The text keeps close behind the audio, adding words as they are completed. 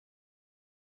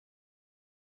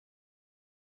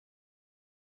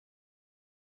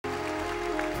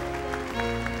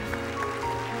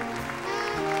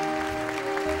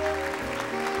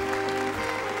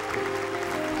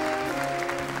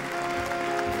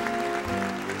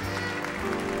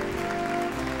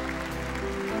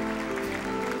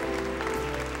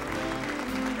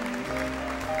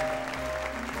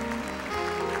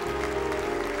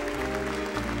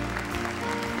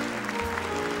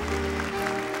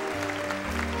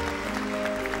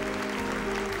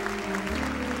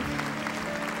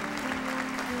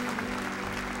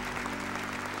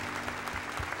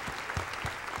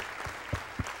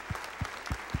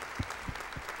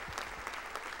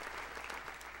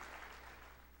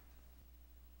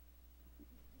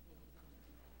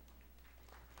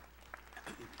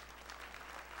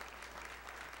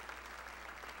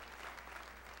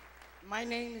My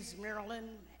name is Marilyn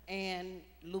and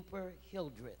Luper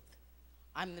Hildreth.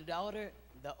 I'm the daughter,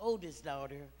 the oldest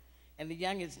daughter, and the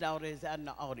youngest daughter is out in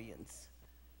the audience.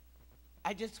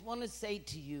 I just want to say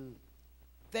to you,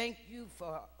 thank you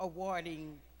for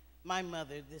awarding my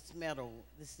mother this medal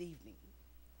this evening.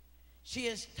 She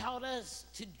has taught us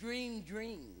to dream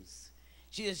dreams.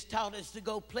 She has taught us to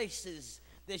go places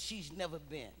that she's never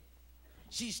been.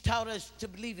 She's taught us to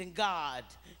believe in God.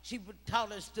 She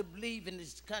taught us to believe in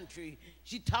this country.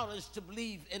 She taught us to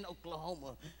believe in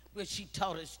Oklahoma, but she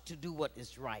taught us to do what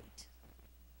is right.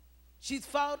 She's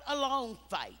fought a long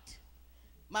fight.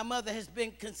 My mother has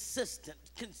been consistent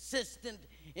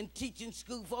in teaching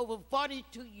school for over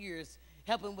 42 years,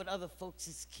 helping with other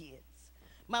folks' kids.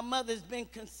 My mother's been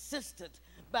consistent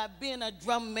by being a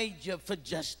drum major for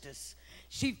justice.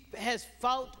 She has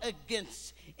fought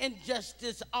against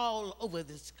injustice all over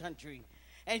this country.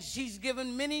 And she's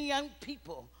given many young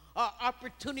people an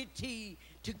opportunity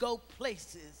to go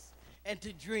places and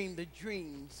to dream the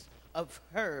dreams of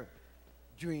her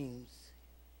dreams.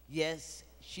 Yes,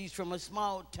 she's from a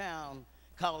small town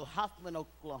called Hoffman,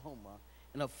 Oklahoma,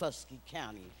 in Offusky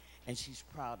County, and she's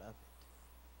proud of it.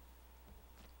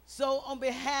 So on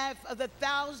behalf of the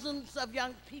thousands of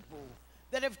young people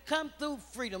that have come through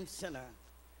Freedom Center,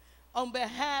 on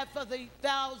behalf of the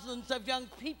thousands of young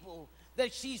people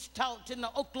that she's taught in the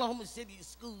Oklahoma City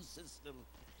school system,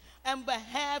 on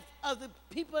behalf of the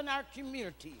people in our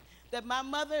community that my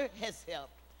mother has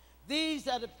helped, these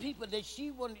are the people that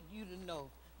she wanted you to know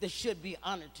that should be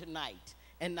honored tonight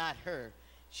and not her.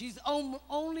 She's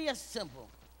only a symbol.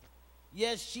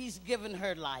 Yes, she's given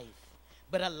her life,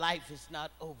 but her life is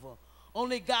not over.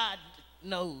 Only God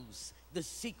knows the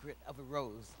secret of a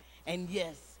rose. And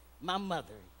yes, my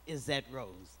mother is that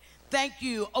rose. Thank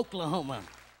you, Oklahoma.